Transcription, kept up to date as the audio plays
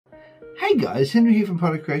Hey guys, Henry here from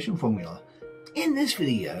Product Creation Formula. In this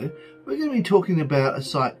video, we're going to be talking about a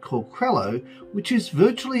site called Crello, which is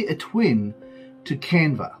virtually a twin to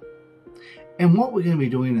Canva. And what we're going to be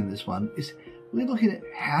doing in this one is we're looking at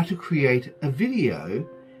how to create a video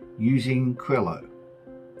using Crello.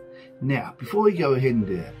 Now, before we go ahead and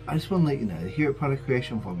do that, I just want to let you know that here at Product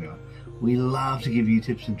Creation Formula, we love to give you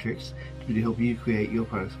tips and tricks to help you create your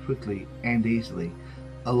products quickly and easily.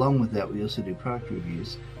 Along with that, we also do product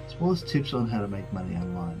reviews, as well as tips on how to make money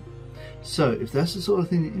online. So if that's the sort of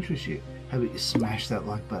thing that interests you, how about you smash that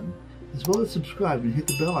like button, as well as subscribe and hit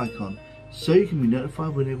the bell icon so you can be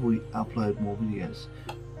notified whenever we upload more videos.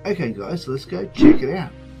 Okay guys, so let's go check it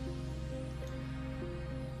out.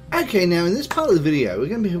 Okay, now in this part of the video, we're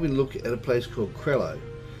going to be having a look at a place called Crello.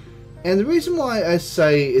 And the reason why I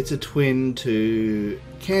say it's a twin to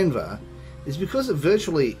Canva is because it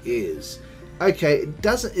virtually is. Okay,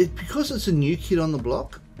 because it's a new kid on the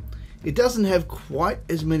block, it doesn't have quite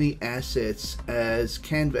as many assets as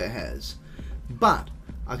Canva has. But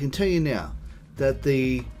I can tell you now that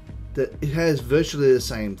it has virtually the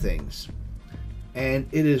same things. And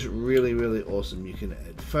it is really, really awesome. You can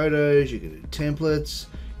add photos, you can do templates,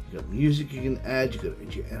 you got music you can add, you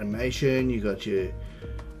got your animation, you got we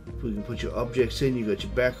can put your objects in, you got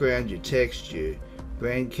your background, your text, your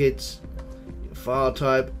brand kits, your file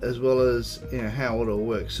type, as well as how it all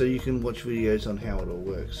works. So you can watch videos on how it all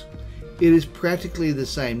works. It is practically the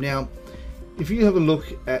same. Now, if you have a look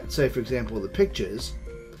at, say for example, the pictures,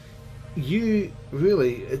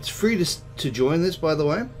 it's free to join this, by the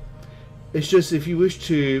way. It's just if you wish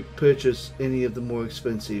to purchase any of the more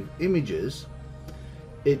expensive images,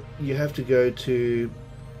 you have to go to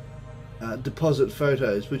Deposit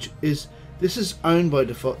Photos, this is owned by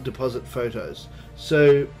Deposit Photos.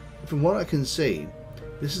 So from what I can see,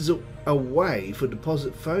 this is a way for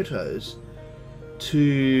Deposit Photos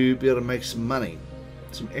to be able to make some money,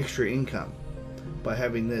 some extra income by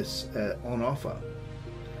having this on offer.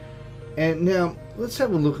 And now let's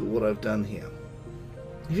have a look at what I've done here.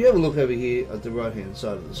 If you have a look over here at the right hand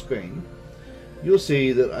side of the screen, you'll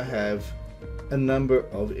see that I have a number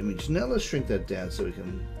of images. Now let's shrink that down so we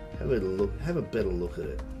can have a better look at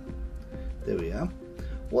it. There we are.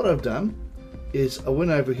 What I've done is I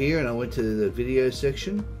went over here and I went to the video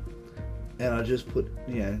section, and I just put,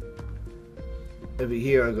 over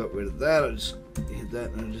here I got rid of that. I just hit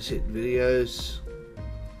that and I just hit videos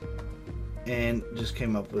and just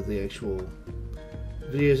came up with the actual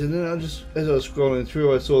videos. And then as I was scrolling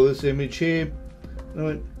through, I saw this image here and I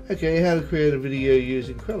went, okay, how to create a video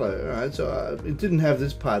using Crello. Alright, so it didn't have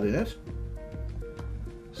this part in it,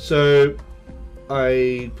 so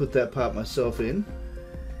I put that part myself in,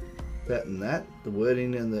 that and that, the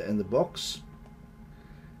wording and the box.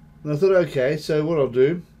 And I thought, okay, so what I'll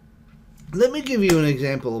do, let me give you an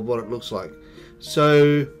example of what it looks like.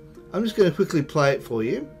 So I'm just going to quickly play it for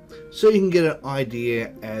you so you can get an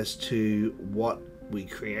idea as to what we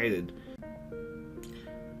created.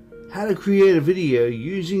 How to create a video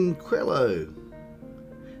using Crello.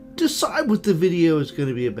 Decide what the video is going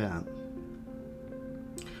to be about.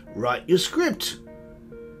 Write your script.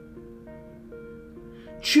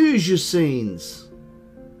 Choose your scenes.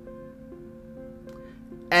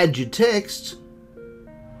 Add your text.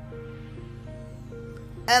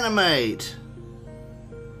 Animate.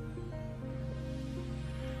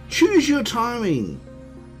 Choose your timing.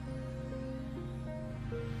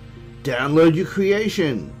 Download your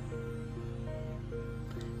creation.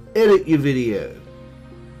 Edit your video.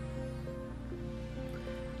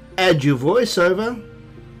 Add your voiceover.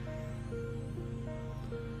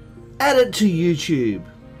 Add it to YouTube.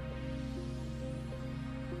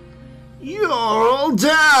 You're all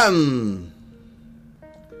done!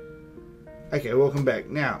 Okay, welcome back.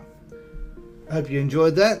 Now, I hope you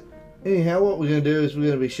enjoyed that. Anyhow, what we're going to do is we're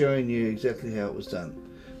going to be showing you exactly how it was done.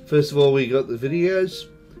 First of all, we got the videos,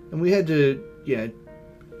 and we had to,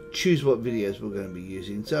 choose what videos we're going to be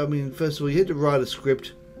using. So, first of all, you had to write a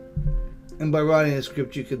script, and by writing a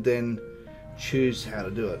script, you could then choose how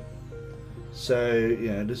to do it. So,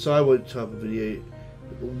 decide what type of video,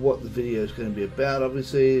 what the video is going to be about.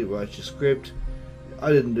 Obviously, write your script.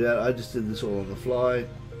 I didn't do that. I just did this all on the fly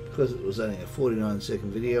because it was only a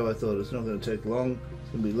 49-second video. I thought it's not going to take long. It's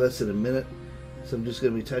going to be less than a minute. So I'm just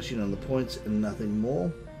going to be touching on the points and nothing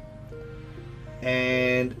more.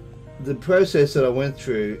 And the process that I went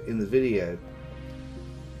through in the video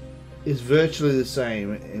is virtually the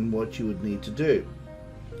same in what you would need to do.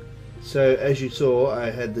 So as you saw, I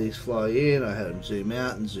had these fly in, I had them zoom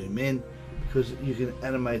out and zoom in, because you can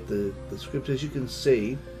animate the script. As you can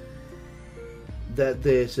see, that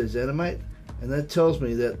there says animate, and that tells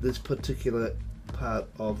me that this particular part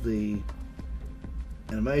of the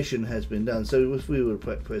animation has been done. So if we were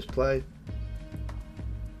to press play,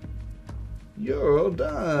 you're all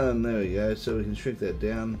done. There we go. So we can shrink that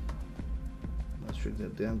down. Let's shrink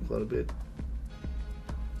that down quite a bit.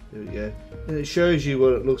 There we go. And it shows you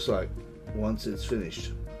what it looks like once it's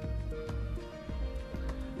finished.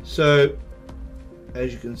 So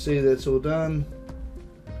as you can see, that's all done.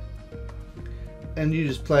 And you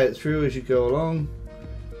just play it through as you go along,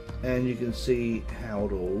 and you can see how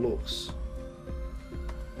it all looks.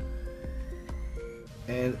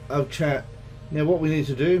 And now what we need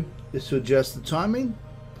to do is to adjust the timing.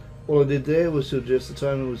 All I did there was to adjust the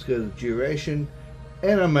timing, was go to the duration,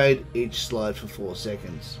 and I made each slide for 4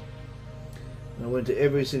 seconds. And I went to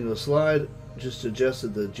every single slide, just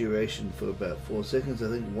adjusted the duration for about 4 seconds. I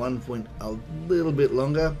think one went a little bit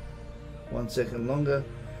longer, 1 second longer,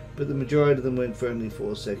 but the majority of them went for only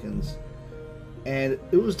 4 seconds, and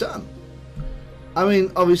it was done. I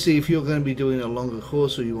mean, obviously if you're going to be doing a longer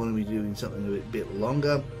course, or you want to be doing something a bit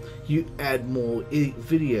longer, you add more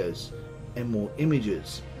videos and more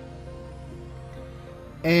images,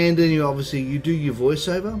 and then you do your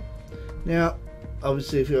voiceover. Now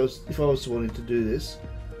obviously if I was wanting to do this,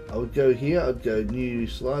 I would go here, I'd go new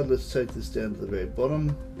slide, let's take this down to the very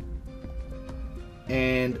bottom,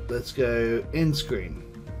 and let's go end screen.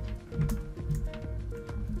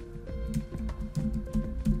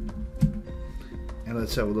 And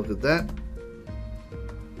let's have a look at that.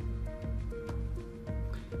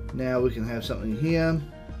 Now we can have something here,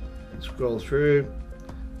 scroll through,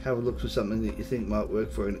 have a look for something that you think might work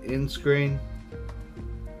for an end screen.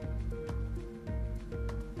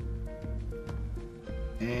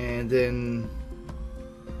 And then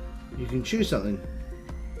you can choose something.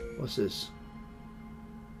 What's this?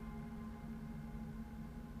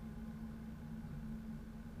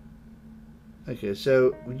 Okay,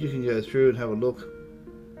 so you can go through and have a look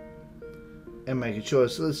and make a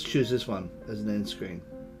choice. So let's choose this one as an end screen.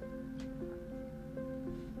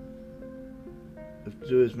 What to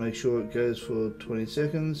do is make sure it goes for 20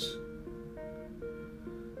 seconds.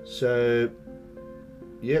 So,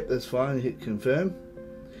 yep, that's fine. Hit confirm.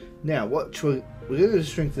 Now, we're going to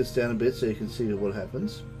shrink this down a bit so you can see what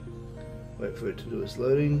happens. Wait for it to do its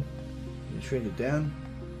loading. You shrink it down.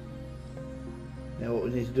 Now what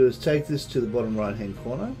we need to do is take this to the bottom right hand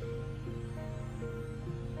corner.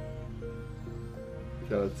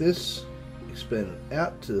 Go like this, expand it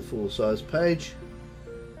out to the full size page,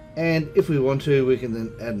 and if we want to, we can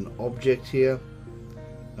then add an object here.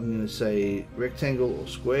 I'm going to say rectangle or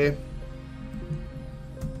square.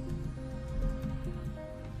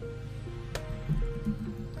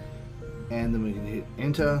 And then we can hit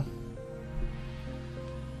enter,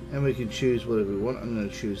 and we can choose whatever we want. I'm going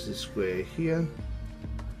to choose this square here.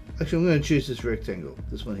 Actually, I'm going to choose this rectangle,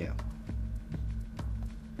 this one here,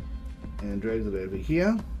 and drag it over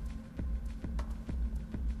here.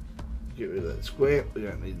 Get rid of that square, we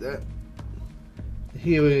don't need that.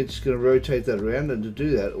 Here we're just going to rotate that around, and to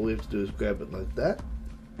do that all we have to do is grab it like that,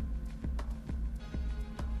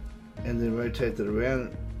 and then rotate that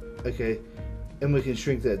around. Okay, and we can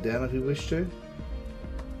shrink that down if we wish to.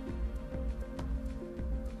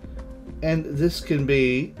 And this can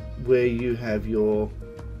be where you have your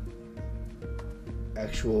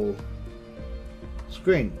actual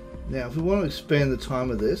screen. Now if we want to expand the time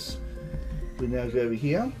of this, we now go over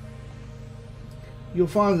here. You'll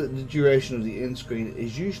find that the duration of the end screen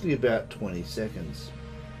is usually about 20 seconds.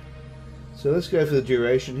 So let's go for the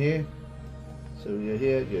duration here. So we go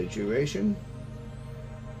here, go duration.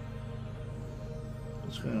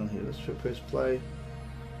 What's going on here? Let's press play.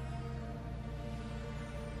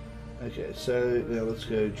 Okay, so now let's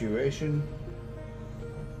go duration.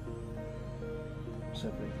 What's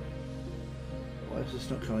happening? Why is this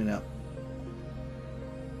not coming up?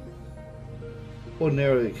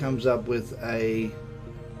 Ordinarily it comes up with a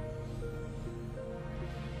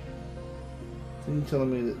thing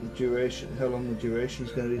telling me that the duration, how long the duration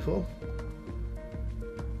is going to be for.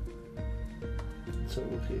 Let's have a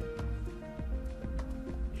look here.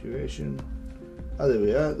 Duration. Oh, there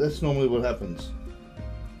we are. That's normally what happens.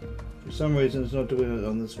 For some reason it's not doing it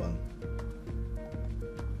on this one.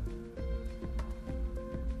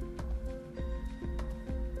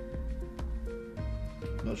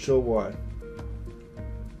 Not sure why.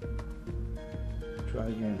 Try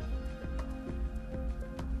again.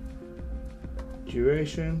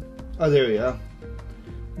 Duration. Oh, there we are.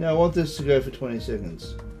 Now I want this to go for 20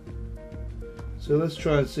 seconds. So let's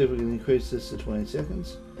try and see if we can increase this to 20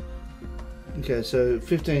 seconds. Okay, so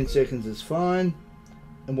 15 seconds is fine.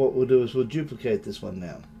 And what we'll do is we'll duplicate this one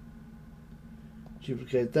now.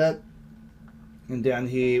 Duplicate that. And down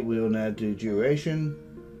here we will now do duration.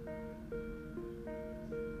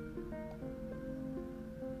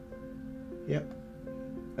 Yep.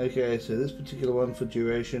 Okay, so this particular one for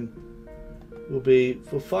duration will be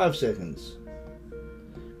for 5 seconds,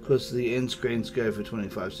 because the end screens go for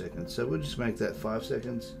 25 seconds. So we'll just make that 5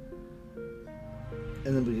 seconds,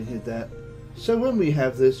 and then we can hit that. So when we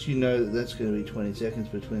have this, you know that that's going to be 20 seconds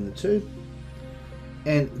between the two,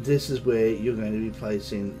 and this is where you're going to be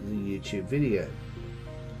placing the YouTube video.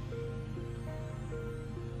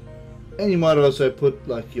 And you might also put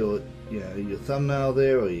like your your thumbnail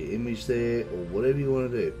there, or your image there, or whatever you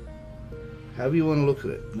want to do. However you want to look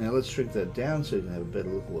at it. Now let's shrink that down so you can have a better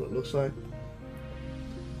look at what it looks like.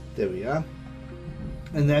 There we are.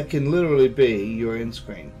 And that can literally be your end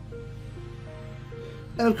screen.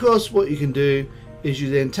 And of course what you can do is you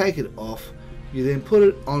then take it off, you then put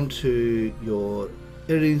it onto your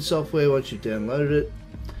editing software once you've downloaded it.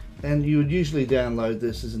 And you would usually download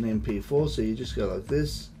this as an MP4, so you just go like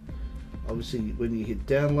this. Obviously when you hit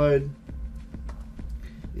download,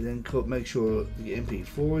 you then make sure the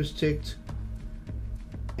MP4 is ticked,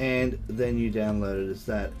 and then you download it as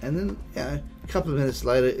that, and then a couple of minutes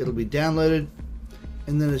later it'll be downloaded,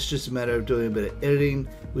 and then it's just a matter of doing a bit of editing,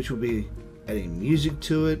 which will be adding music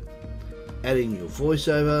to it, adding your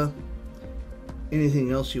voiceover,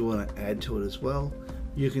 anything else you want to add to it as well.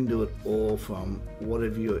 You can do it all from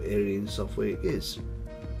whatever your editing software is.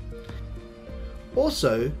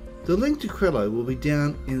 Also, the link to Crello will be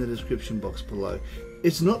down in the description box below.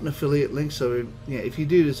 It's not an affiliate link, so if you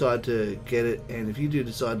do decide to get it, and if you do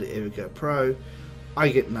decide to ever go pro, I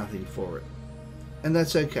get nothing for it. And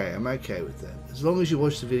that's okay, I'm okay with that. As long as you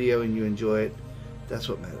watch the video and you enjoy it, that's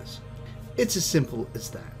what matters. It's as simple as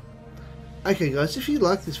that. Okay guys, if you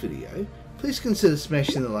like this video, please consider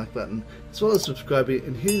smashing the like button, as well as subscribing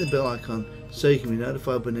and hitting the bell icon so you can be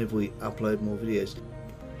notified whenever we upload more videos.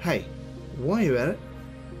 Hey, while you're at it,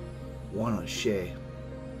 why not share?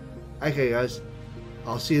 Okay guys,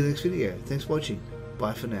 I'll see you in the next video. Thanks for watching.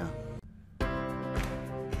 Bye for now.